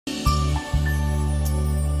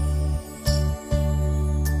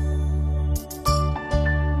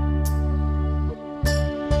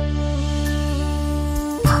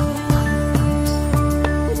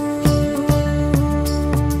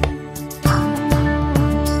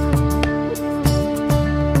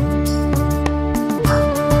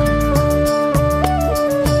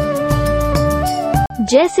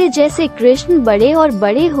जैसे जैसे कृष्ण बड़े और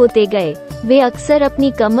बड़े होते गए, वे अक्सर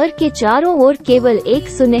अपनी कमर के चारों ओर केवल एक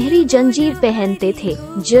सुनहरी जंजीर पहनते थे।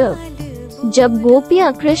 जब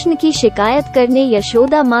गोपियां कृष्ण की शिकायत करने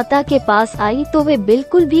यशोदा माता के पास आई तो वे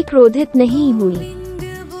बिल्कुल भी क्रोधित नहीं हुई।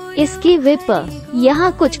 इसके विपरीत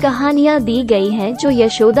यहाँ कुछ कहानियाँ दी गई हैं जो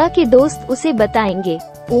यशोदा के दोस्त उसे बताएंगे।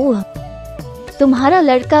 ओह, तुम्हारा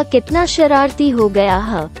लड़का कितना शरारती हो गया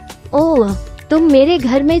है। ओह, तुम मेरे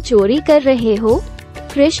घर में चोरी कर रहे हो?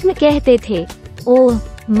 कृष्ण कहते थे। ओह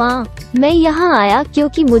माँ, मैं यहाँ आया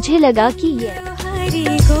क्योंकि मुझे लगा कि ये